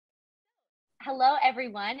Hello,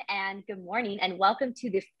 everyone, and good morning, and welcome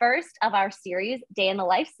to the first of our series, Day in the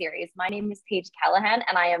Life series. My name is Paige Callaghan,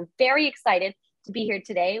 and I am very excited to be here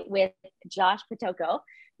today with Josh Potocko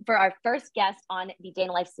for our first guest on the Day in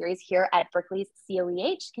the Life series here at Berkeley's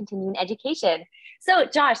COEH, Continuing Education. So,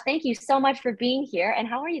 Josh, thank you so much for being here, and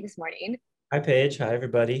how are you this morning? Hi, Paige. Hi,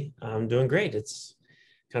 everybody. I'm doing great. It's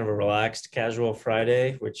kind of a relaxed, casual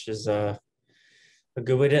Friday, which is a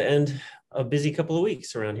good way to end a busy couple of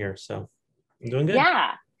weeks around here. So I'm doing good.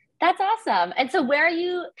 Yeah, that's awesome. And so, where are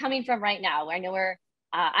you coming from right now? I know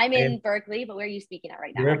I'm in Berkeley, but where are you speaking at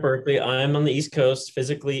right You're now? at Berkeley. I'm on the East Coast,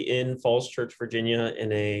 physically in Falls Church, Virginia,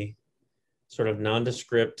 in a sort of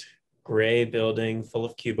nondescript gray building full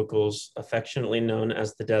of cubicles, affectionately known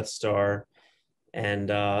as the Death Star. And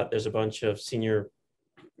there's a bunch of senior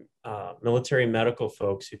military medical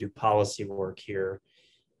folks who do policy work here.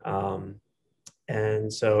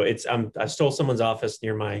 And so I stole someone's office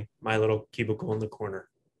near my little cubicle in the corner.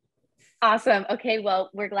 Awesome. Okay, well,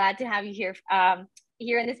 we're glad to have you here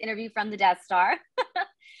here in this interview from the Death Star.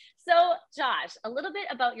 So, Josh, a little bit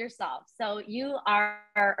about yourself. So, you are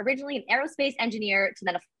originally an aerospace engineer, to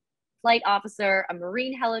then a flight officer, a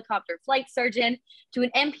marine helicopter flight surgeon, to an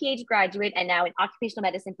MPH graduate, and now an occupational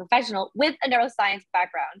medicine professional with a neuroscience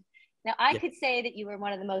background. Now, I could say that you were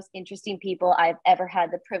one of the most interesting people I've ever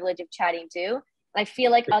had the privilege of chatting to. I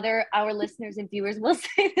feel like our listeners and viewers will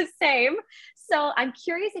say the same. So I'm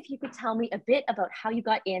curious if you could tell me a bit about how you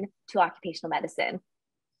got into occupational medicine.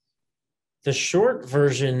 The short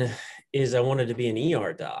version is I wanted to be an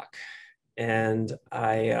ER doc. And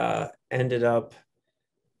I ended up,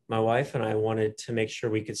 my wife and I wanted to make sure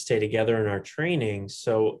we could stay together in our training.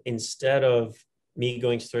 So instead of me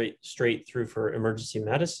going straight through for emergency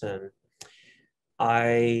medicine,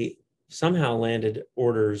 I somehow landed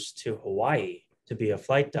orders to Hawaii to be a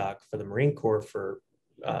flight doc for the Marine Corps for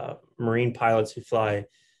Marine pilots who fly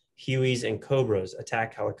Hueys and Cobras,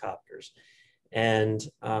 attack helicopters. And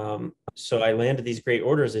so I landed these great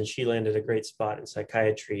orders, and she landed a great spot in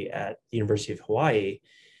psychiatry at the University of Hawaii.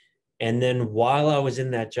 And then while I was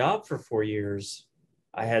in that job for 4 years,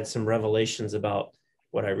 I had some revelations about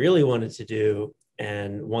what I really wanted to do.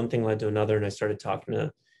 And one thing led to another, and I started talking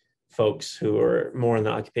to folks who are more in the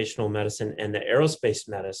occupational medicine and the aerospace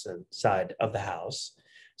medicine side of the house.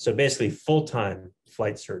 So basically full-time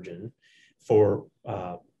flight surgeon for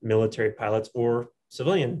military pilots or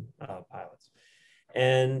civilian pilots.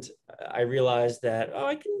 And I realized that,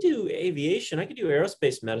 I can do aviation. I could do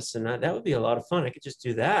aerospace medicine. That would be a lot of fun. I could just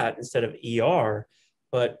do that instead of ER.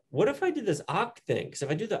 But what if I did this OC thing? Because if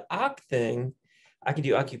I do the OC thing, I can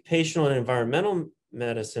do occupational and environmental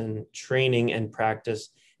medicine training and practice.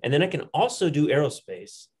 And then I can also do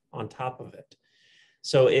aerospace on top of it.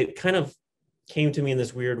 So it kind of came to me in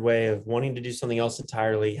this weird way of wanting to do something else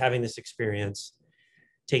entirely, having this experience,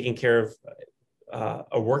 taking care of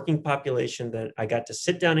a working population that I got to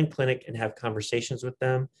sit down in clinic and have conversations with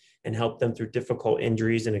them and help them through difficult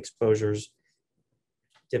injuries and exposures,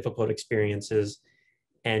 difficult experiences,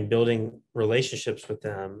 and building relationships with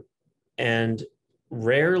them. And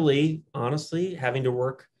rarely, honestly, having to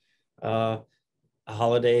work a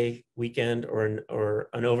holiday weekend or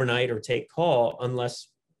an overnight or take call unless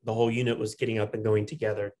the whole unit was getting up and going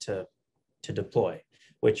together to deploy,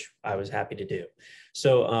 which I was happy to do.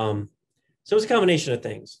 So it was a combination of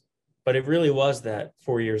things, but it really was that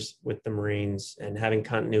 4 years with the Marines and having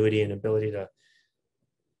continuity and ability to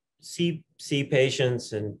see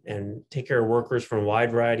patients and take care of workers from a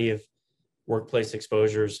wide variety of workplace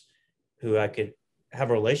exposures who I could have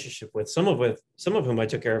a relationship with, some of whom I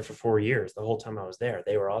took care of for 4 years. The whole time I was there,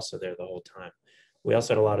 they were also there the whole time. We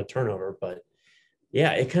also had a lot of turnover, but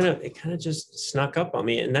yeah, it kind of just snuck up on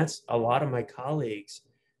me. And that's a lot of my colleagues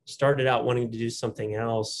started out wanting to do something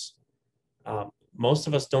else. Most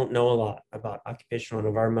of us don't know a lot about occupational and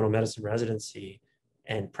environmental medicine residency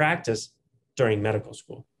and practice during medical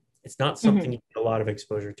school. It's not something you get a lot of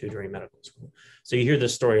exposure to during medical school. So you hear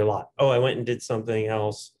this story a lot. Oh, I went and did something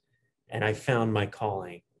else, and I found my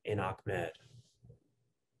calling in Occ Med.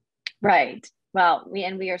 Right. Well,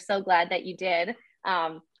 we are so glad that you did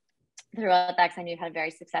throughout that, because I know you had a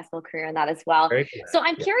very successful career in that as well. So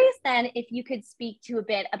I'm curious then if you could speak to a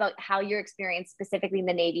bit about how your experience specifically in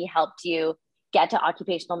the Navy helped you get to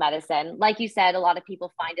occupational medicine. Like you said, a lot of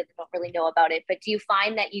people find it, they don't really know about it, but do you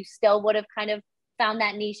find that you still would have kind of found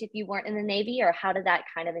that niche if you weren't in the Navy, or how did that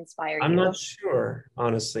kind of inspire you? I'm not sure,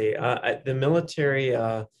 honestly. The military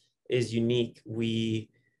is unique. We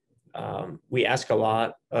ask a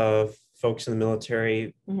lot of folks in the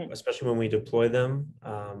military, especially when we deploy them.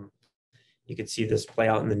 You could see this play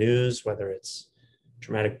out in the news, whether it's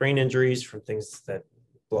traumatic brain injuries from things that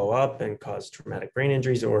blow up and cause traumatic brain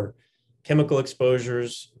injuries, or chemical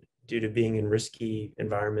exposures due to being in risky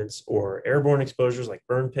environments, or airborne exposures like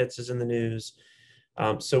burn pits is in the news.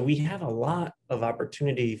 So we have a lot of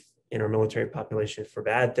opportunity in our military population for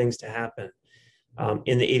bad things to happen.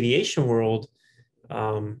 In the aviation world,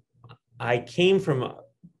 I came from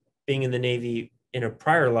being in the Navy in a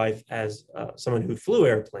prior life as someone who flew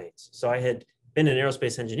airplanes. So I had been an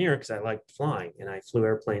aerospace engineer because I liked flying, and I flew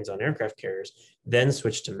airplanes on aircraft carriers, then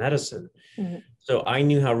switched to medicine. Mm-hmm. So I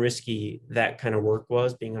knew how risky that kind of work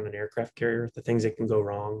was, being on an aircraft carrier, the things that can go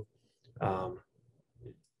wrong,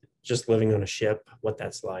 just living on a ship, what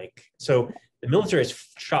that's like. So the military is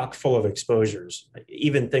chock full of exposures,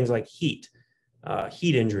 even things like heat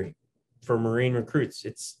injury for Marine recruits.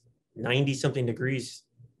 It's 90 something degrees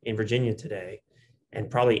in Virginia today, and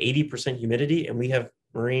probably 80% humidity. And we have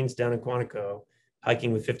Marines down in Quantico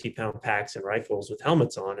hiking with 50-pound packs and rifles with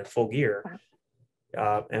helmets on and full gear.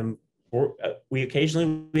 And we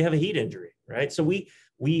occasionally have a heat injury, right? So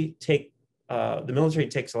we take, the military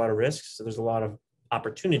takes a lot of risks. So there's a lot of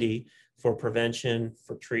opportunity for prevention,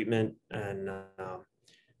 for treatment, and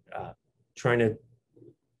trying to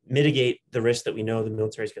mitigate the risk that we know the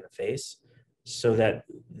military is going to face, so that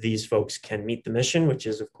these folks can meet the mission, which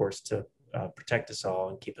is, of course, to protect us all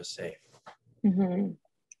and keep us safe. Mm-hmm.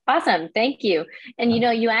 Awesome, thank you. And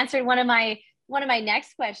you answered one of my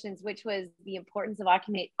next questions, which was the importance of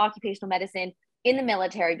occupational medicine in the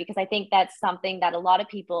military, because I think that's something that a lot of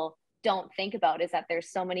people don't think about, is that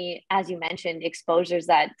there's so many, as you mentioned, exposures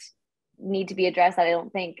that need to be addressed that I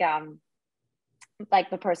don't think like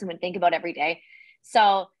the person would think about every day.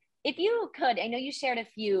 So if you could, I know you shared a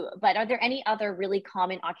few, but are there any other really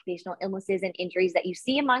common occupational illnesses and injuries that you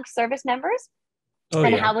see amongst service members? Oh,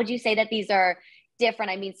 and how would you say that these are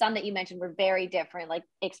different? I mean, some that you mentioned were very different, like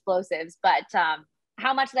explosives, but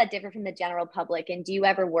how much does that differ from the general public? And do you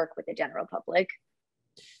ever work with the general public?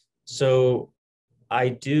 So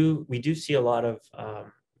we do see a lot of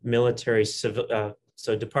military civil,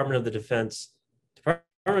 so Department of Defense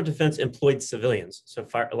employed civilians. So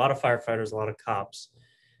a lot of firefighters, a lot of cops,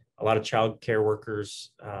 a lot of child care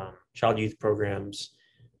workers, child youth programs,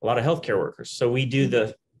 a lot of healthcare workers. So we do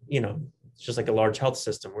it's just like a large health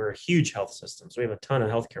system. We're a huge health system. So we have a ton of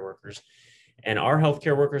healthcare workers, and our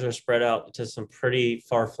healthcare workers are spread out to some pretty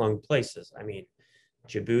far-flung places. I mean,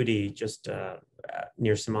 Djibouti, just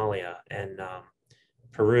near Somalia, and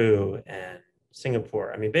Peru and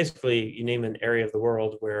Singapore. I mean, basically, you name an area of the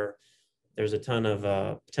world where there's a ton of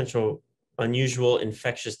potential unusual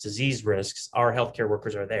infectious disease risks, our healthcare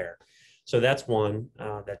workers are there. So that's one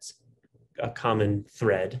that's a common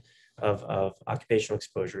thread of occupational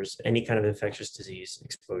exposures, any kind of infectious disease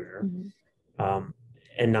exposure. Mm-hmm.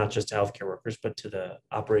 And not just to healthcare workers, but to the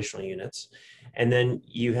operational units. And then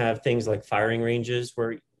you have things like firing ranges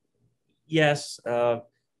where, yes,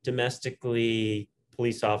 domestically,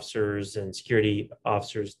 police officers and security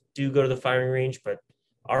officers do go to the firing range, but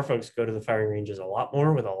our folks go to the firing ranges a lot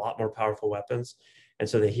more with a lot more powerful weapons. And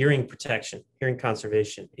so the hearing protection, hearing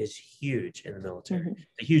conservation is huge in the military. Mm-hmm.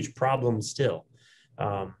 A huge problem still.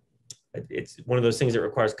 It's one of those things that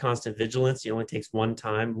requires constant vigilance. It only takes one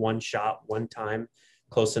shot, one time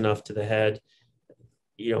close enough to the head,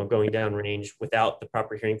 going down range without the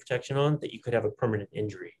proper hearing protection on, that you could have a permanent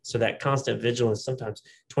injury. So that constant vigilance, sometimes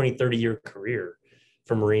 20, 30-year career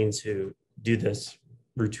for Marines who do this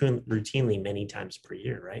routinely many times per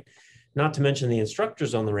year, right? Not to mention the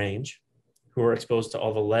instructors on the range who are exposed to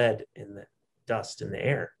all the lead and the dust in the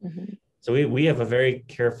air. Mm-hmm. So we have a very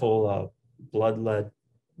careful blood lead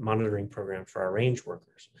monitoring program for our range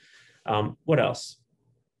workers. What else?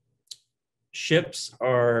 Ships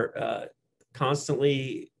are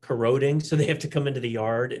constantly corroding, so they have to come into the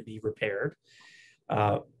yard and be repaired.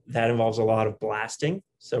 That involves a lot of blasting.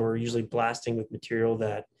 So we're usually blasting with material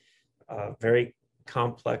that very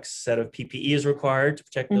complex set of PPE is required to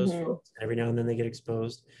protect those mm-hmm. folks. Every now and then they get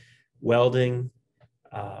exposed. Welding,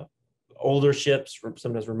 older ships,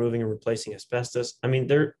 sometimes removing and replacing asbestos. I mean,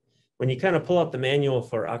 when you kind of pull out the manual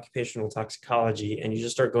for occupational toxicology and you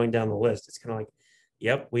just start going down the list, it's kind of like,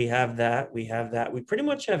 yep, we have that. We pretty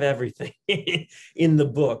much have everything in the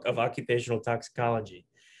book of occupational toxicology.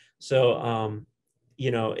 So,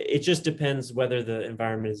 it just depends whether the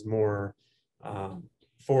environment is more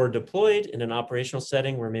forward deployed in an operational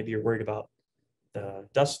setting where maybe you're worried about the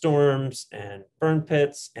dust storms and burn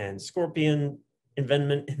pits and scorpion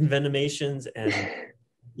envenomations and,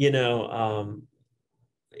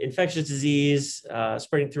 infectious disease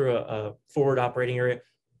spreading through a forward operating area,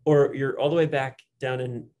 or you're all the way back down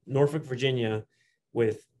in Norfolk, Virginia,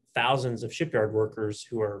 with thousands of shipyard workers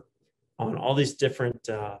who are on all these different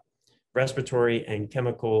respiratory and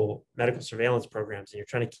chemical medical surveillance programs, and you're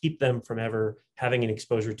trying to keep them from ever having an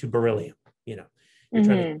exposure to beryllium. You're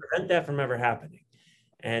trying to prevent that from ever happening.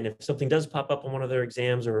 And if something does pop up on one of their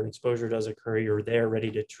exams or an exposure does occur, you're there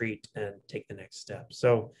ready to treat and take the next step.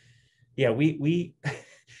 So yeah, we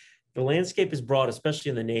the landscape is broad, especially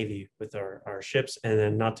in the Navy with our ships, and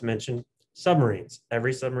then not to mention submarines.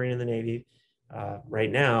 Every submarine in the Navy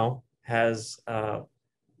right now has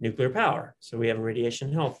nuclear power. So we have a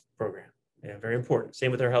radiation health program. Yeah, very important.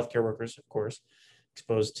 Same with our healthcare workers, of course,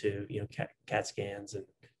 exposed to CAT scans and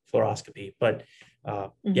fluoroscopy. But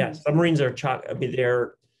yeah, submarines are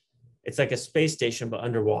it's like a space station but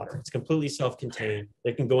underwater. It's completely self-contained.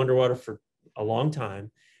 They can go underwater for a long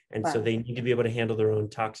time, and so they need to be able to handle their own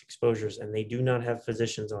toxic exposures. And they do not have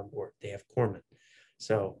physicians on board; they have corpsmen.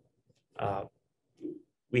 So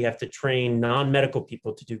we have to train non-medical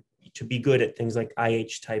people to be good at things like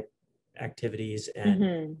IH type activities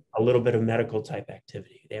and a little bit of medical type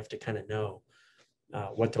activity. They have to kind of know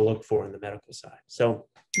what to look for in the medical side. So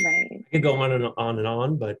I could go on and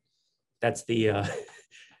on, but that's some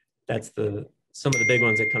of the big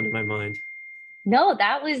ones that come to my mind. No,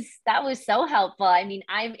 that was so helpful. I mean,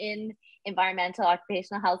 I'm in environmental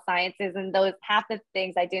occupational health sciences, and those half the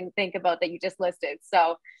things I didn't think about that you just listed.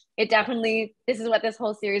 So it definitely, this is what this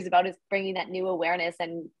whole series is about, is bringing that new awareness.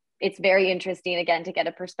 And it's very interesting, again, to get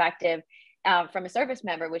a perspective from a service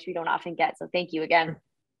member, which we don't often get. So thank you again.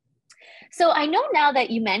 So I know now that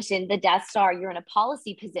you mentioned the Death Star, you're in a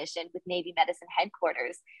policy position with Navy Medicine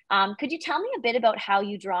Headquarters. Could you tell me a bit about how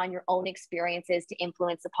you draw on your own experiences to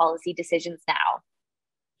influence the policy decisions now?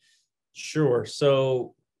 Sure.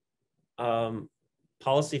 So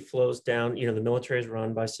policy flows down, the military is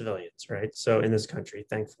run by civilians, right? So in this country,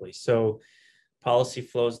 thankfully. So policy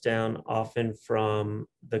flows down often from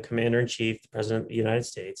the commander-in-chief, the president of the United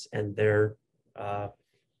States, and their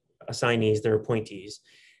assignees, their appointees,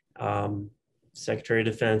 Secretary of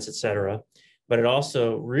Defense, et cetera. But it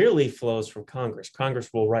also really flows from Congress. Congress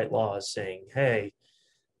will write laws saying, hey,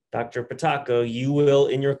 Dr. Potocko, you will,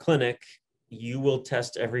 in your clinic, you will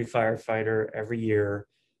test every firefighter every year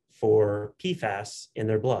for PFAS in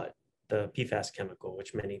their blood, the PFAS chemical,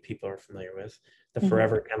 which many people are familiar with, the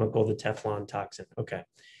forever chemical, the Teflon toxin. Okay.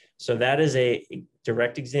 So that is a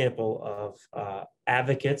direct example of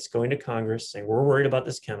advocates going to Congress saying, we're worried about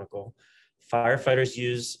this chemical. Firefighters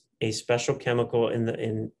use a special chemical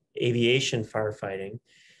in aviation firefighting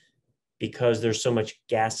because there's so much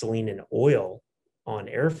gasoline and oil on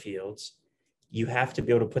airfields. You have to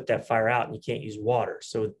be able to put that fire out, and you can't use water.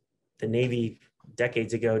 So the Navy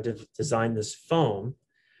decades ago designed this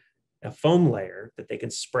a foam layer that they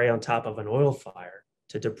can spray on top of an oil fire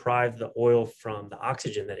to deprive the oil from the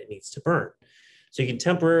oxygen that it needs to burn. So you can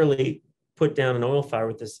temporarily put down an oil fire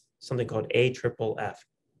with this something called AFFF,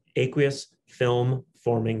 aqueous film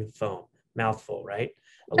forming foam. Mouthful, right?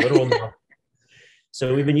 A literal mouthful.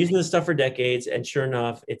 So we've been using this stuff for decades, and sure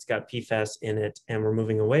enough, it's got PFAS in it, and we're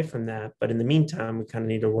moving away from that. But in the meantime, we kind of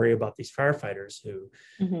need to worry about these firefighters who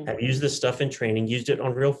have used this stuff in training, used it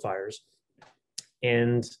on real fires,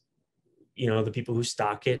 and the people who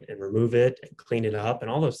stock it and remove it and clean it up and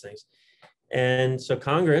all those things. And so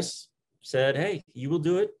Congress said, hey, you will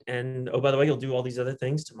do it. And oh, by the way, you'll do all these other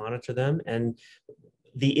things to monitor them. And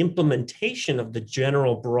the implementation of the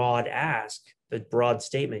general broad ask, the broad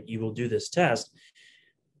statement, you will do this test,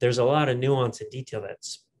 there's a lot of nuance and detail that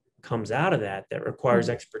comes out of that requires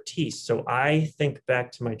expertise. So I think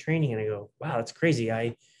back to my training and I go, wow, that's crazy.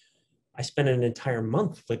 I spent an entire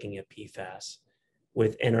month looking at PFAS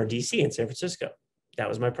with NRDC in San Francisco. That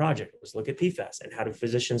was my project, was look at PFAS and how do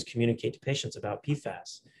physicians communicate to patients about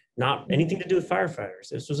PFAS. Not anything to do with firefighters.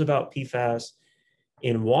 This was about PFAS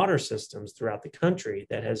in water systems throughout the country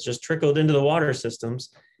that has just trickled into the water systems.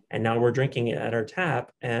 And now we're drinking it at our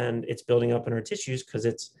tap, and it's building up in our tissues because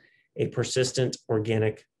it's a persistent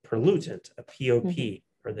organic pollutant, a POP,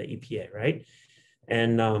 or the EPA, right?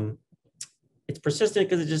 And it's persistent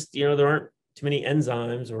because it just, there aren't too many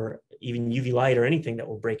enzymes or even UV light or anything that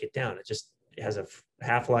will break it down. It has a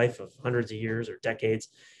half-life of hundreds of years or decades.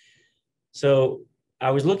 So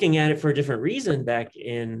I was looking at it for a different reason back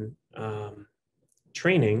in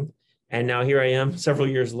training. And now here I am several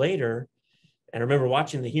years later. And I remember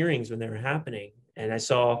watching the hearings when they were happening. And I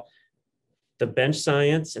saw the bench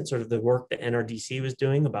science and sort of the work that NRDC was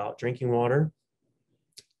doing about drinking water.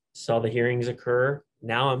 Saw the hearings occur.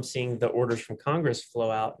 Now I'm seeing the orders from Congress flow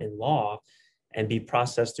out in law and be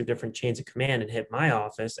processed through different chains of command and hit my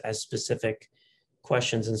office as specific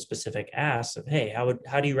questions and specific asks of, hey,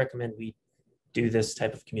 how do you recommend we do this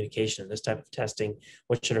type of communication, this type of testing?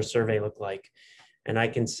 What should our survey look like? And I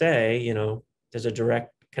can say, there's a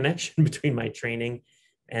direct connection between my training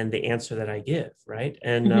and the answer that I give, right?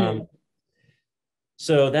 And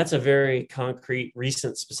so that's a very concrete,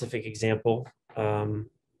 recent, specific example.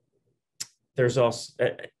 There's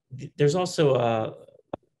also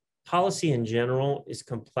policy in general is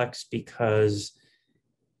complex because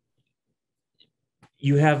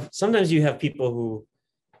sometimes you have people who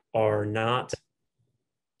are not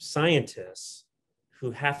scientists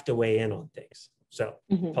who have to weigh in on things. So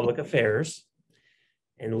public affairs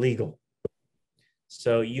and legal.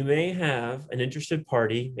 So you may have an interested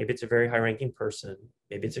party, maybe it's a very high-ranking person,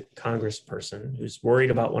 maybe it's a congressperson who's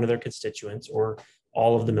worried about one of their constituents or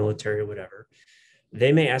all of the military or whatever.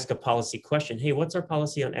 They may ask a policy question. Hey, what's our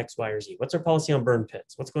policy on X, Y, or Z? What's our policy on burn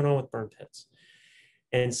pits? What's going on with burn pits?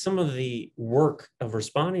 And some of the work of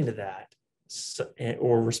responding to that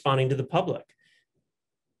or responding to the public,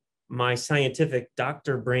 my scientific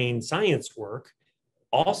doctor brain science work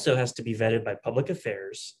also has to be vetted by public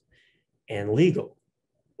affairs and legal,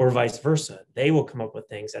 or vice versa. They will come up with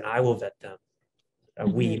things and I will vet them.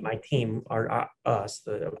 We, my team, a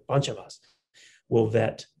bunch of us, will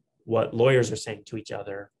vet what lawyers are saying to each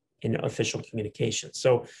other in official communication.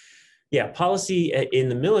 So yeah, policy in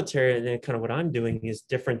the military, and then kind of what I'm doing is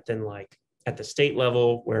different than like at the state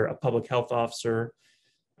level, where a public health officer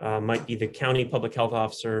might be the county public health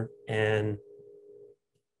officer, and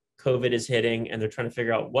COVID is hitting, and they're trying to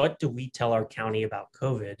figure out, what do we tell our county about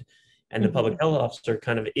COVID? And the public health officer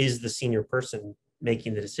kind of is the senior person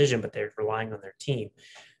making the decision, but they're relying on their team.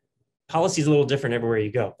 Policy is a little different everywhere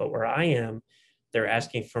you go, but where I am, they're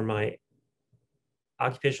asking for my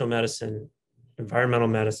occupational medicine, environmental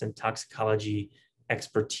medicine, toxicology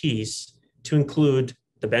expertise to include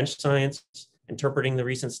the bench science, interpreting the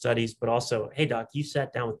recent studies, but also, hey, doc, you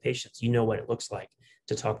sat down with patients. You know what it looks like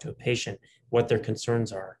to talk to a patient, what their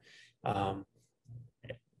concerns are,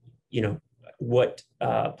 what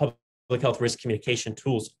public health risk communication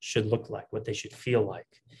tools should look like, what they should feel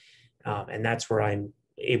like. And that's where I'm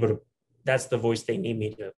able to, that's the voice they need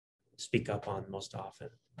me to speak up on most often.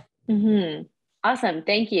 Awesome.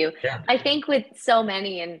 Thank you. Yeah. I think with so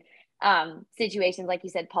many situations, like you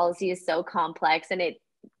said, policy is so complex and it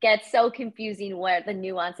gets so confusing where the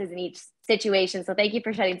nuances in each situation. So thank you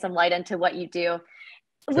for shedding some light into what you do.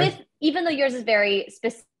 Sure. Even though yours is very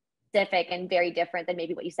specific and very different than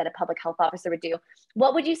maybe what you said a public health officer would do,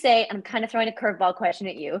 what would you say, I'm kind of throwing a curveball question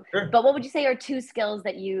at you, Sure. but what would you say are 2 skills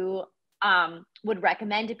that you would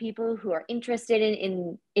recommend to people who are interested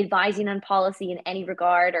in advising on policy in any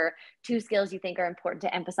regard, or 2 skills you think are important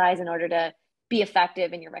to emphasize in order to be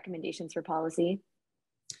effective in your recommendations for policy?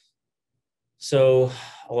 So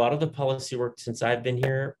a lot of the policy work since I've been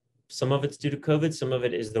here, some of it's due to COVID, some of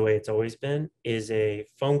it is the way it's always been, is a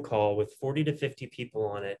phone call with 40 to 50 people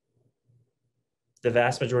on it, the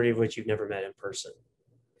vast majority of which you've never met in person.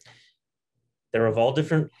 They're of all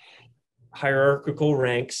different hierarchical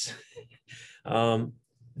ranks.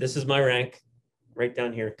 This is my rank right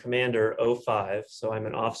down here, Commander 05. So I'm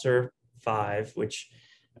an officer 5, which,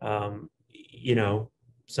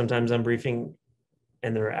 sometimes I'm briefing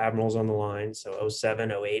and there are admirals on the line. So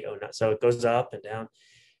 07, 08, 09. So it goes up and down.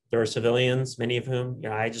 There are civilians, many of whom,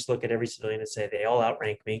 I just look at every civilian and say, they all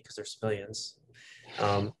outrank me because they're civilians.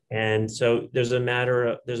 And so there's a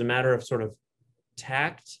matter of sort of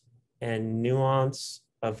tact and nuance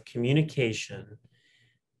of communication,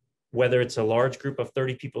 whether it's a large group of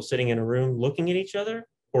 30 people sitting in a room looking at each other,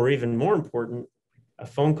 or even more important, a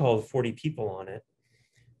phone call with 40 people on it,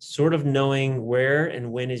 sort of knowing where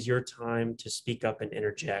and when is your time to speak up and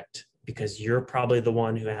interject, because you're probably the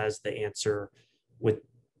one who has the answer with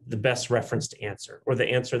the best reference to answer, or the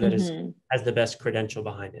answer that has the best credential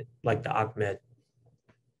behind it, like the Occ Med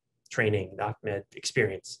training, the Occ Med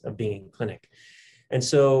experience of being in clinic. And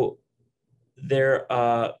so there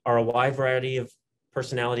are a wide variety of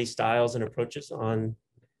personality styles and approaches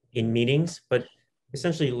in meetings, but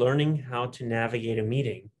essentially learning how to navigate a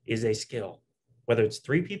meeting is a skill, whether it's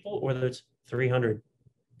 3 people or whether it's 300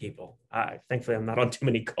 people. Thankfully, I'm not on too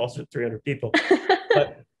many calls with 300 people,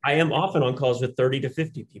 but I am often on calls with 30 to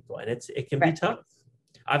 50 people, and it can be tough.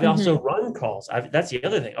 I've also run calls. That's the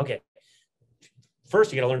other thing. Okay,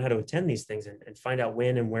 first you got to learn how to attend these things and find out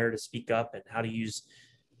when and where to speak up, and how do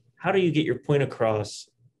you get your point across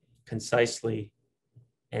concisely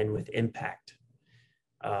and with impact.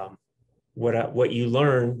 What you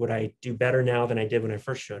learn, what I do better now than I did when I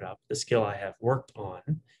first showed up, the skill I have worked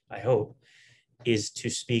on, I hope, is to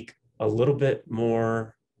speak a little bit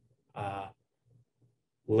more, a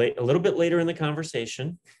little bit later in the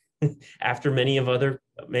conversation, after many other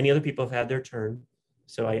people have had their turn.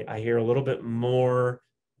 So I hear a little bit more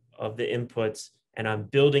of the inputs and I'm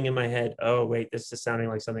building in my head, oh, wait, this is sounding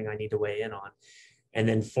like something I need to weigh in on. And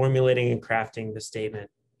then formulating and crafting the statement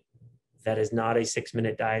that is not a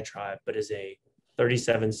 6-minute diatribe, but is a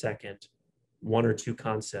 37-second, 1 or 2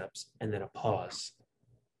 concepts, and then a pause,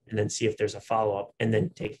 and then see if there's a follow-up, and then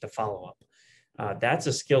take the follow-up. That's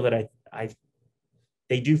a skill that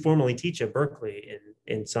they do formally teach at Berkeley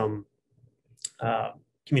in some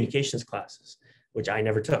communications classes, which I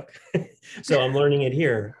never took. So I'm learning it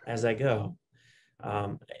here as I go.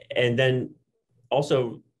 And then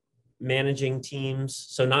also managing teams.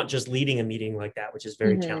 So not just leading a meeting like that, which is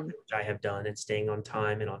very challenging, which I have done, and staying on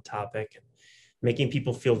time and on topic and making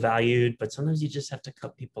people feel valued. But sometimes you just have to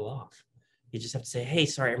cut people off. You just have to say, hey,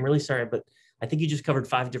 sorry, I'm really sorry, but I think you just covered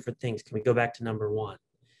 5 different things. Can we go back to number 1?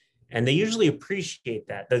 And they usually appreciate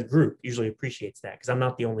that. The group usually appreciates that, because I'm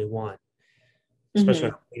not the only one. Especially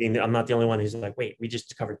when I'm leading, I'm not the only one who's like, wait, we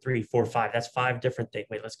just covered 3, 4, 5. That's 5 different things.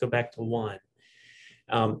 Wait, let's go back to 1.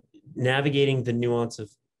 Navigating the nuance of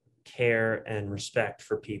care and respect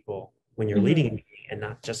for people when you're leading a meeting, and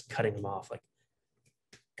not just cutting them off. Like,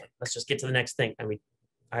 let's just get to the next thing. I mean,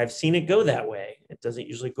 I've seen it go that way. It doesn't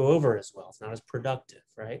usually go over as well. It's not as productive,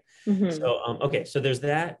 right? So, okay, so there's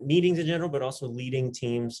that, meetings in general, but also leading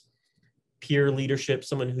teams, peer leadership,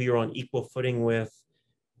 someone who you're on equal footing with,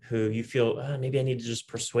 who you feel, maybe I need to just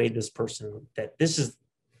persuade this person that this is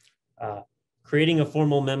creating a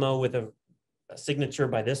formal memo with a signature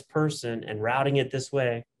by this person and routing it this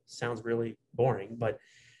way. Sounds really boring, but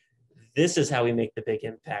this is how we make the big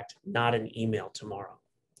impact, not an email tomorrow.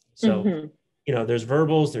 So, you know, there's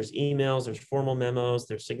verbals, there's emails, there's formal memos,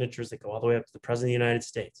 there's signatures that go all the way up to the President of the United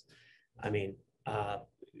States. I mean,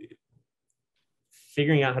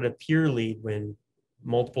 figuring out how to peer lead when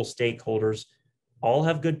multiple stakeholders all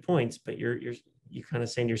have good points, but you're kind of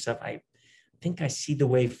saying to yourself, I think I see the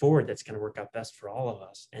way forward that's going to work out best for all of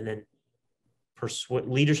us. And then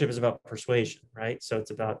leadership is about persuasion, right? So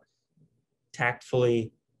it's about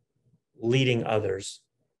tactfully leading others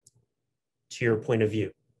to your point of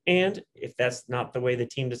view. And if that's not the way the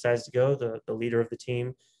team decides to go, the leader of the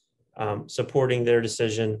team, supporting their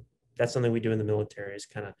decision. That's something we do in the military, is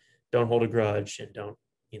kind of don't hold a grudge and don't,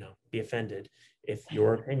 be offended if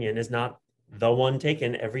your opinion is not the one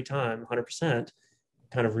taken every time, 100%,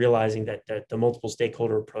 kind of realizing that the multiple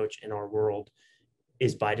stakeholder approach in our world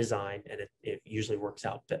is by design, and it usually works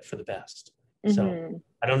out for the best. So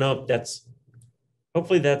I don't know if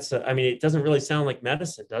hopefully that's, I mean, it doesn't really sound like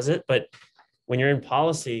medicine, does it? But when you're in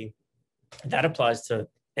policy, that applies to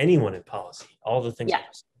anyone in policy, all the things.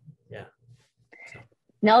 Yeah. So.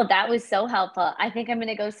 No, that was so helpful. I think I'm going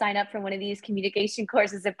to go sign up for one of these communication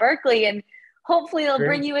courses at Berkeley, and hopefully they'll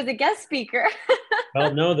bring you as a guest speaker.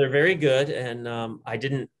 Well, no, they're very good. And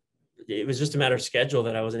it was just a matter of schedule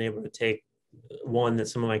that I wasn't able to take one that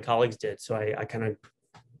some of my colleagues did. So I kind of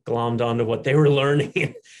glommed onto what they were learning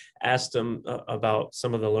and asked them about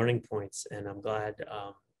some of the learning points. And I'm glad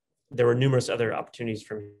there were numerous other opportunities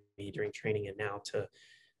for me during training and now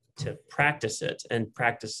to practice it. And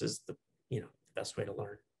practice is the best way to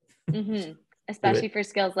learn. Especially for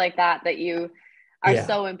skills like that you are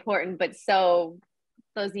so important, but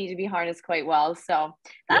those need to be harnessed quite well. So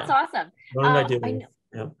that's awesome. I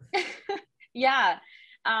know. Yeah.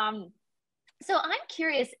 So I'm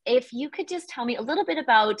curious if you could just tell me a little bit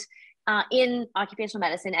about in occupational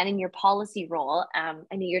medicine and in your policy role. I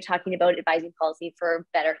know you're talking about advising policy for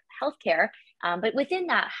better healthcare, but within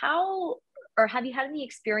that, have you had any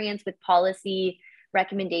experience with policy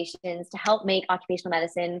recommendations to help make occupational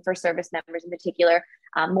medicine for service members in particular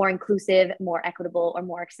more inclusive, more equitable, or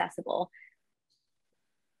more accessible?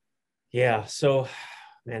 Yeah, so,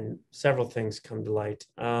 several things come to light.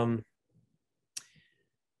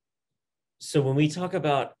 So when we talk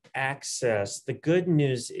about access, the good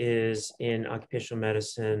news is in occupational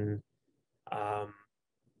medicine,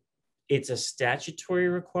 it's a statutory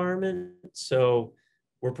requirement. So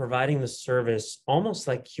we're providing the service almost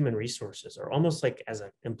like human resources, or almost like as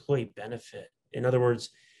an employee benefit. In other words,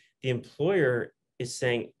 the employer is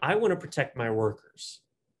saying, I want to protect my workers.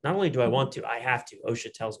 Not only do I want to, I have to.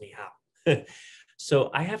 OSHA tells me how.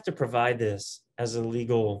 So I have to provide this as a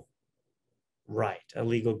legal right, a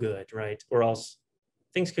legal good, right? Or else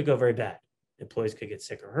things could go very bad. Employees could get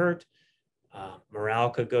sick or hurt.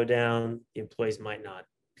 Morale could go down. The employees might not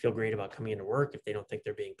feel great about coming into work if they don't think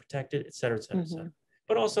they're being protected, et cetera, et cetera, et cetera.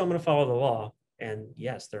 But also I'm going to follow the law. And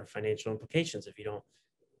yes, there are financial implications if you don't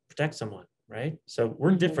protect someone, right? So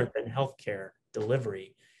we're different than healthcare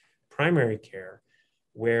delivery, primary care,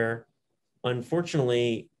 where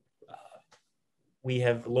unfortunately we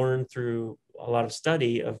have learned through a lot of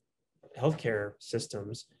study of healthcare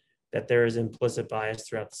systems that there is implicit bias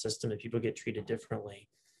throughout the system and people get treated differently.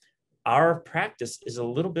 Our practice is a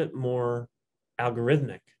little bit more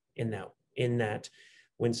algorithmic in that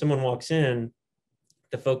when someone walks in,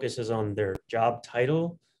 the focus is on their job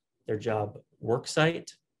title, their job work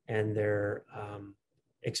site, and their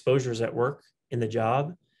exposures at work in the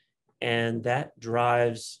job. And that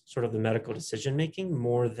drives sort of the medical decision making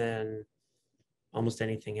more than almost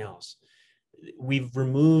anything else. We've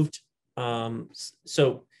removed,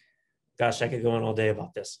 so gosh, I could go on all day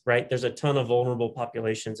about this, right? There's a ton of vulnerable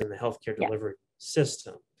populations in the healthcare delivery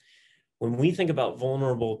system. When we think about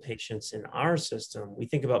vulnerable patients in our system, we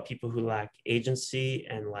think about people who lack agency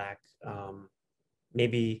and lack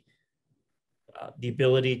maybe the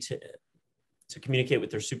ability to communicate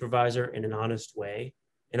with their supervisor in an honest way.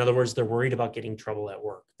 In other words, they're worried about getting in trouble at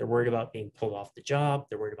work. They're worried about being pulled off the job.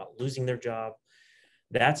 They're worried about losing their job.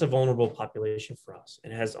 That's a vulnerable population for us.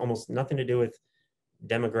 It has almost nothing to do with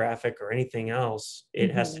demographic or anything else.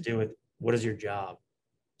 It has to do with what is your job.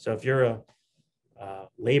 So if you're a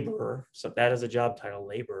laborer, so that is a job title,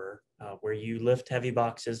 laborer, where you lift heavy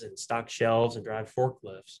boxes and stock shelves and drive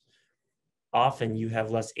forklifts, often you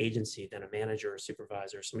have less agency than a manager or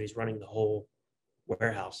supervisor, somebody who's running the whole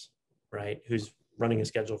warehouse, right? Who's running a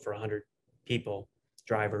schedule for 100 people,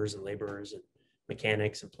 drivers and laborers and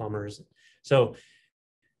mechanics and plumbers. So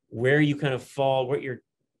where you kind of fall, what your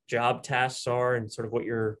job tasks are and sort of what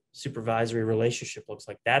your supervisory relationship looks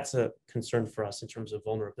like, that's a concern for us in terms of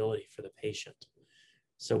vulnerability for the patient.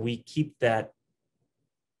 So we keep that,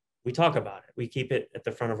 we talk about it, we keep it at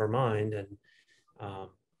the front of our mind. And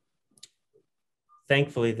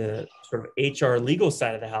thankfully, the sort of HR legal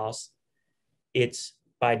side of the house, it's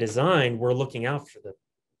by design, we're looking out for the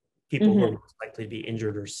people who are most likely to be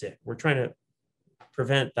injured or sick. We're trying to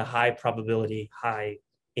prevent the high probability, high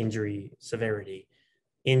injury severity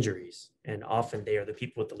injuries. And often they are the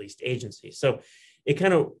people with the least agency. So it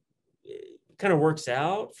kind of works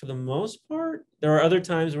out for the most part. There are other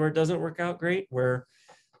times where it doesn't work out great, where,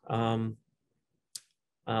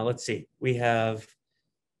 let's see, we have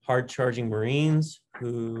hard charging Marines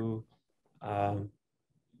who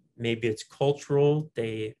maybe it's cultural.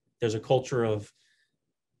 There's a culture of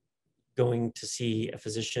going to see a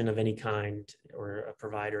physician of any kind or a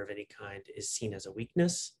provider of any kind is seen as a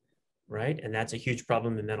weakness, right? And that's a huge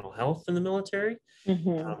problem in mental health in the military.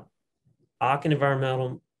 Occ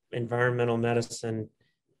and environmental medicine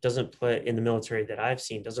doesn't play, in the military that I've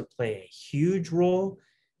seen, doesn't play a huge role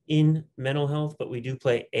in mental health, but we do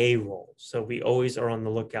play a role. So we always are on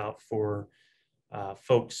the lookout for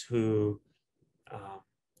folks who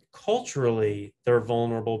culturally they're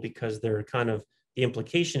vulnerable because they're kind of, the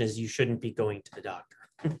implication is you shouldn't be going to the doctor.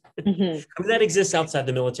 I mean, that exists outside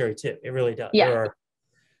the military too. It really does. Yeah.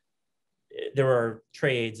 There are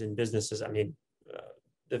trades and businesses. I mean,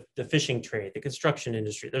 the fishing trade, the construction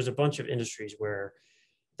industry. There's a bunch of industries where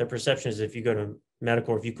the perception is if you go to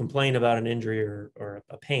medical, or if you complain about an injury or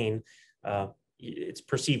a pain, it's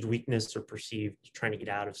perceived weakness or perceived trying to get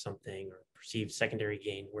out of something or perceived secondary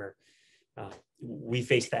gain, where we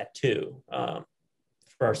face that too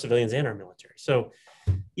for our civilians and our military. So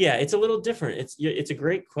yeah, it's a little different. It's a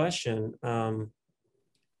great question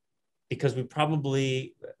because we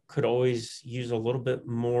probably could always use a little bit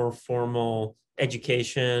more formal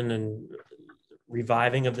education and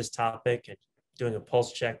reviving of this topic and doing a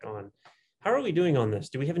pulse check on how are we doing on this?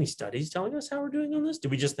 Do we have any studies telling us how we're doing on this? Do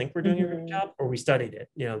we just think we're doing a good job, or we studied it?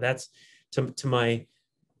 You know, that's to my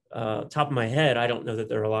top of my head. I don't know that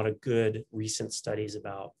there are a lot of good recent studies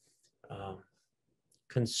about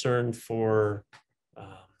concern for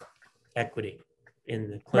equity in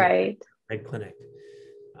the clinic, right? Clinic,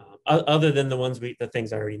 other than the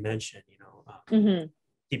things I already mentioned. You know,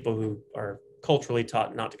 people who are culturally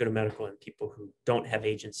taught not to go to medical, and people who don't have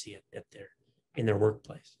agency in their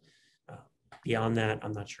workplace. Beyond that,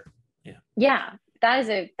 I'm not sure. Yeah, that's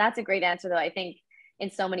a great answer, though. I think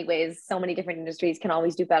in so many ways, so many different industries can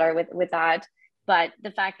always do better with that. But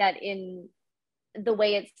the fact that in the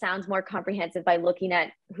way it sounds more comprehensive by looking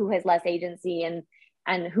at who has less agency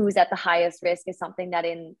and who's at the highest risk is something that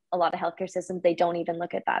in a lot of healthcare systems, they don't even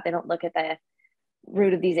look at that. They don't look at the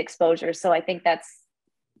root of these exposures. So I think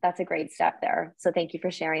that's a great step there. So thank you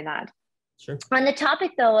for sharing that. Sure. On the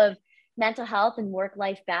topic, though, of mental health and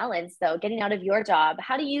work-life balance, though, getting out of your job,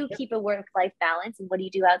 how do you keep a work-life balance, and what do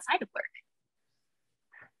you do outside of work?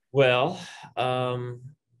 Well,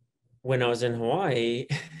 when I was in Hawaii,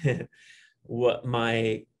 what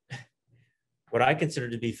I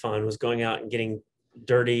considered to be fun was going out and getting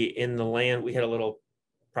dirty in the land. We had a little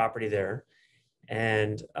property there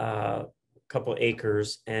and a couple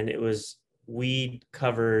acres, and it was weed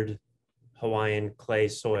covered Hawaiian clay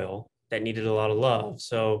soil that needed a lot of love.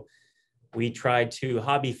 So we tried to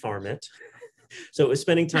hobby farm it. So it was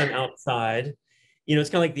spending time outside. You know, it's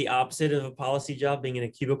kind of like the opposite of a policy job, being in a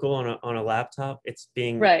cubicle on a laptop. It's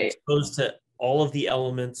being exposed to all of the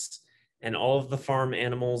elements and all of the farm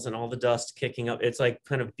animals and all the dust kicking up. It's like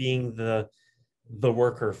kind of being the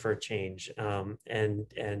worker for a change,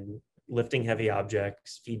 and lifting heavy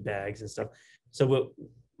objects, feed bags and stuff. So what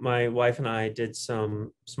my wife and I did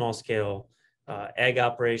some small scale egg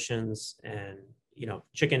operations, and, you know,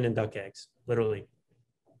 chicken and duck eggs, literally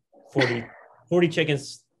 40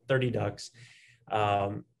 chickens, 30 ducks,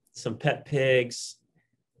 some pet pigs,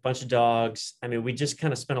 a bunch of dogs. I mean, we just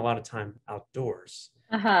kind of spent a lot of time outdoors,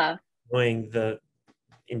 enjoying the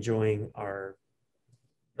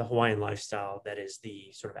Hawaiian lifestyle that is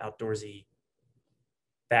the sort of outdoorsy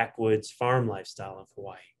backwoods farm lifestyle of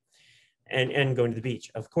Hawaii, and going to the beach,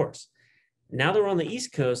 of course. Now that we're on the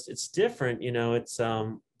East Coast, it's different. You know, it's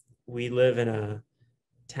we live in a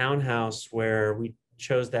townhouse where we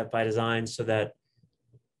chose that by design so that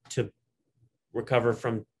to recover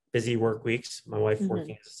from busy work weeks, my wife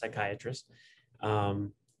working as a psychiatrist,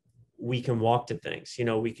 we can walk to things. You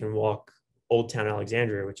know, we can walk Old Town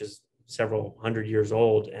Alexandria, which is several hundred years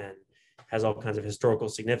old and has all kinds of historical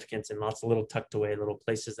significance and lots of little tucked away little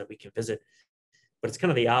places that we can visit. But it's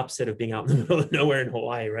kind of the opposite of being out in the middle of nowhere in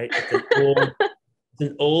Hawaii, right? It's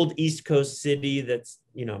an old East Coast city that's,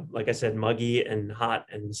 you know, like I said, muggy and hot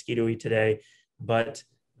and mosquito-y today, but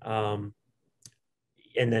and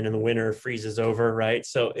then in the winter freezes over, right?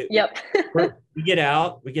 So we get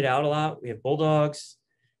out a lot. We have bulldogs,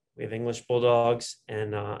 we have English bulldogs,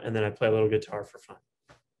 and then I play a little guitar for fun.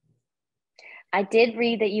 I did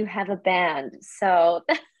read that you have a band, so.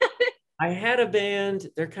 I had a band.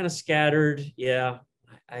 They're kind of scattered. Yeah,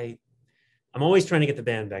 I'm always trying to get the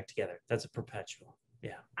band back together. That's a perpetual.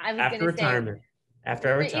 Yeah. After retirement. After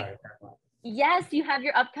I retire. Yes, you have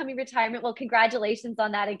your upcoming retirement. Well, congratulations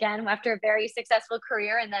on that again after a very successful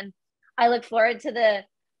career. And then I look forward to the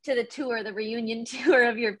tour, the reunion tour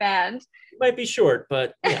of your band. It might be short,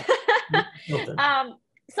 but yeah.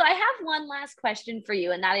 So I have one last question for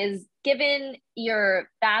you, and that is, given your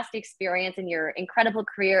vast experience and your incredible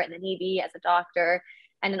career in the Navy as a doctor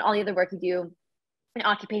and in all the other work you do in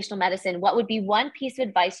occupational medicine, what would be one piece of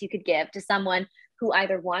advice you could give to someone who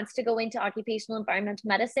either wants to go into occupational environmental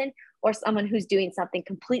medicine or someone who's doing something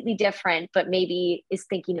completely different, but maybe is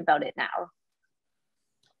thinking about it now?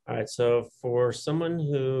 All right. So for someone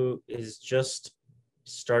who is just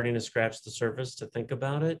starting to scratch the surface to think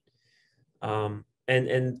about it,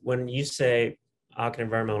 and when you say occ and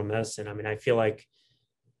environmental medicine, I mean, I feel like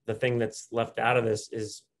the thing that's left out of this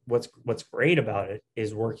is what's great about it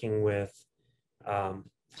is working with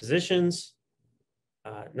physicians,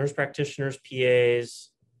 nurse practitioners,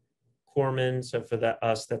 PAs, corpsmen. So for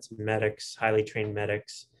us, that's medics, highly trained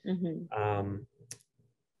medics,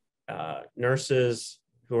 nurses,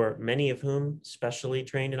 who are many of whom specially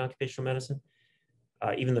trained in occupational medicine,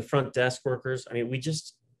 even the front desk workers. I mean,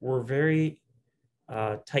 we're very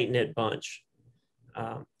tight-knit bunch,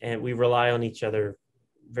 and we rely on each other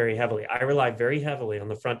very heavily. I rely very heavily on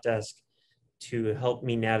the front desk to help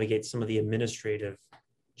me navigate some of the administrative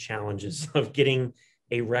challenges of getting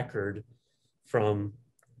a record from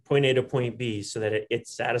point A to point B so that it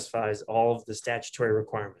satisfies all of the statutory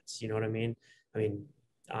requirements. You know what I mean? I mean,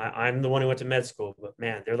 I'm the one who went to med school, but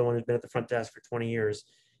man, they're the one who's been at the front desk for 20 years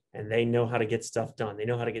and they know how to get stuff done. They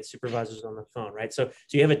know how to get supervisors on the phone, right? So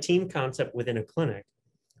you have a team concept within a clinic,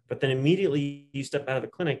 but then immediately you step out of the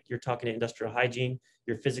clinic, you're talking to industrial hygiene,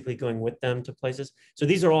 you're physically going with them to places. So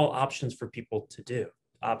these are all options for people to do.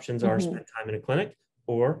 Options are spend time in a clinic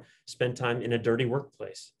or spend time in a dirty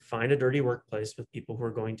workplace. Find a dirty workplace with people who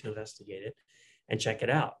are going to investigate it and check it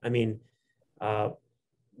out. I mean,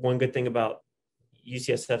 one good thing about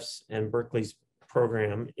UCSF's and Berkeley's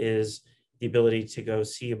program is the ability to go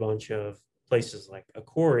see a bunch of places like a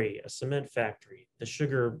quarry, a cement factory, the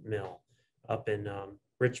sugar mill up in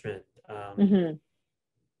Richmond,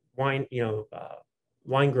 wine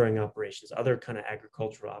growing operations, other kind of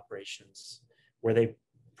agricultural operations where they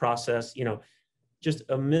process, just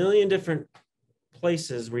a million different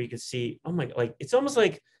places where you could see, oh my, like, it's almost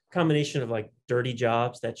like a combination of like Dirty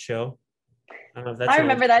Jobs, that show. I don't know if that's. I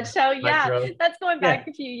remember that show. Yeah, that's going back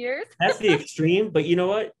a few years. That's the extreme, but you know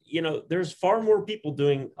what? There's far more people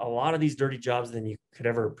doing a lot of these dirty jobs than you could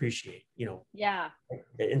ever appreciate. Yeah.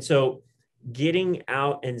 And so, getting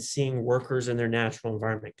out and seeing workers in their natural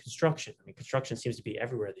environment, construction. I mean, construction seems to be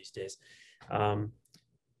everywhere these days.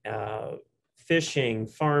 Fishing,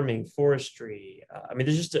 farming, forestry. I mean,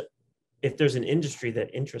 there's just if there's an industry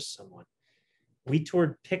that interests someone, we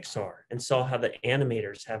toured Pixar and saw how the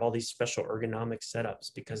animators have all these special ergonomic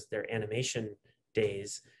setups because their animation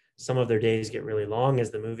days, some of their days get really long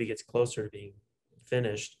as the movie gets closer to being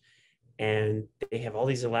finished. And they have all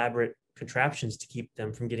these elaborate contraptions to keep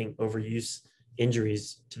them from getting overuse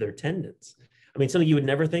injuries to their tendons. I mean, something you would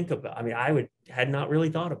never think about. I mean, had not really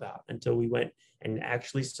thought about until we went and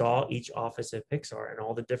actually saw each office at Pixar and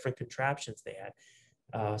all the different contraptions they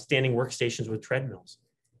had, standing workstations with treadmills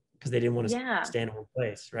because they didn't want to stand in one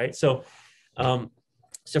place, right? So,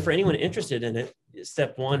 so for anyone interested in it,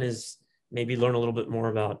 step one is maybe learn a little bit more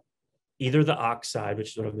about either the Occ side,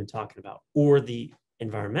 which is what I've been talking about, or the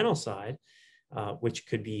environmental side, which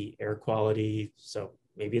could be air quality. So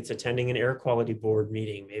maybe it's attending an air quality board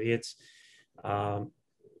meeting. Maybe it's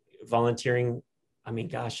volunteering. I mean,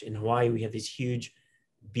 gosh, in Hawaii, we have these huge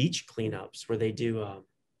beach cleanups where they do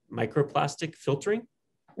microplastic filtering.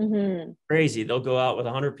 Mm-hmm. Crazy. They'll go out with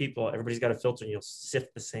 100 people. Everybody's got a filter and you'll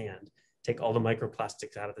sift the sand, take all the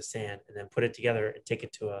microplastics out of the sand and then put it together and take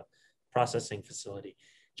it to a processing facility.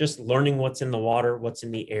 Just learning what's in the water, what's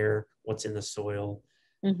in the air, what's in the soil,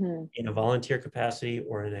 mm-hmm. in a volunteer capacity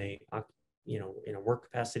or in a, in a work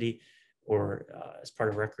capacity or as part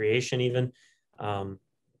of recreation even.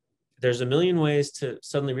 There's a million ways to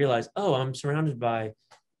suddenly realize, oh, I'm surrounded by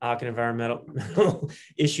Occ and environmental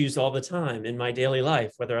issues all the time in my daily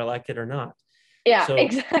life, whether I like it or not. Yeah, so,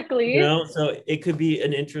 exactly. So it could be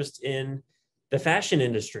an interest in the fashion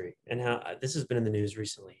industry and how this has been in the news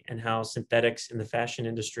recently and how synthetics in the fashion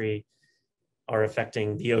industry are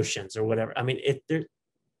affecting the oceans or whatever. I mean,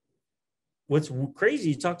 what's crazy,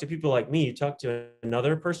 you talk to people like me, you talk to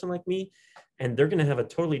another person like me, and they're going to have a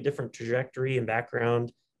totally different trajectory and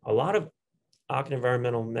background. A lot of Occ and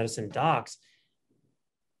environmental medicine docs,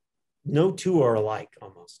 no two are alike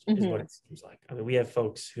almost, is what it seems like. I mean, we have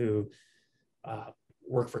folks who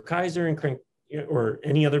work for Kaiser and crank, or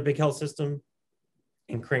any other big health system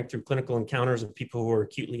and crank through clinical encounters of people who are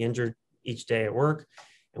acutely injured each day at work.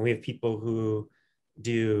 And we have people who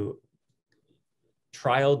do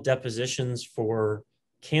trial depositions for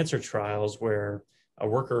cancer trials where a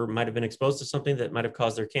worker might have been exposed to something that might have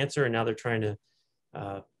caused their cancer, and now they're trying to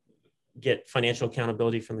get financial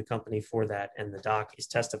accountability from the company for that. And the doc is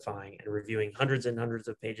testifying and reviewing hundreds and hundreds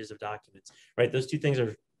of pages of documents, right? Those two things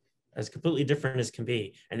are as completely different as can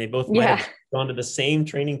be. And they both might have gone to the same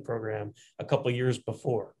training program a couple of years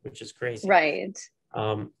before, which is crazy. Right.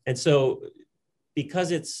 And so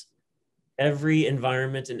because it's every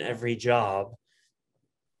environment and every job,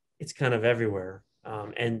 it's kind of everywhere.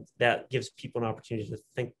 And that gives people an opportunity to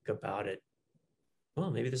think about it.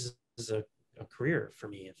 Well, maybe this is a career for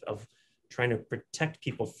me of trying to protect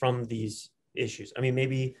people from these issues. I mean,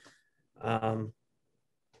 maybe,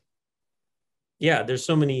 there's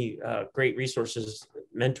so many great resources,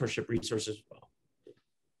 mentorship resources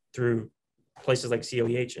through places like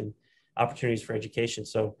COEH and opportunities for education.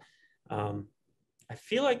 So I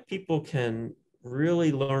feel like people can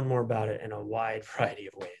really learn more about it in a wide variety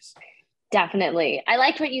of ways. Definitely. I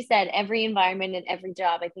liked what you said, every environment and every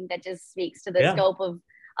job. I think that just speaks to the scope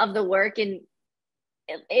of the work and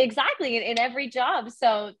exactly in every job.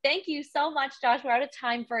 So thank you so much, Josh. We're out of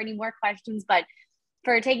time for any more questions, but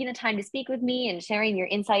for taking the time to speak with me and sharing your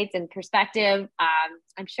insights and perspective.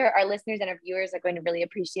 I'm sure our listeners and our viewers are going to really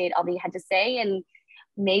appreciate all that you had to say, and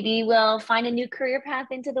maybe we'll find a new career path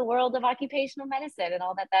into the world of occupational medicine and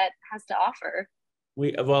all that has to offer.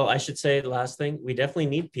 Well, I should say the last thing, we definitely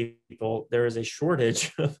need people. There is a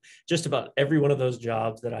shortage of just about every one of those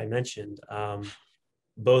jobs that I mentioned,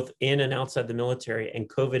 both in and outside the military, and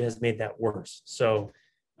COVID has made that worse. So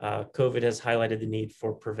COVID has highlighted the need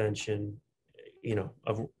for prevention,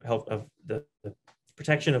 of health, of the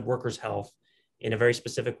protection of workers' health in a very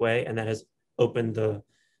specific way. And that has opened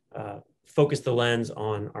focused the lens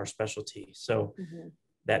on our specialty. So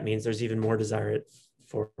that means there's even more desire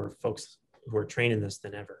for folks who are trained in this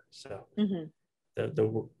than ever. So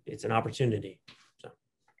it's an opportunity. So.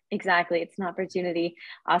 Exactly. It's an opportunity.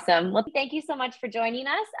 Awesome. Well, thank you so much for joining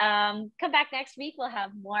us. Come back next week. We'll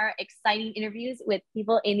have more exciting interviews with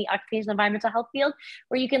people in the occupational environmental health field,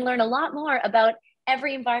 where you can learn a lot more about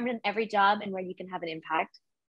every environment, every job, and where you can have an impact.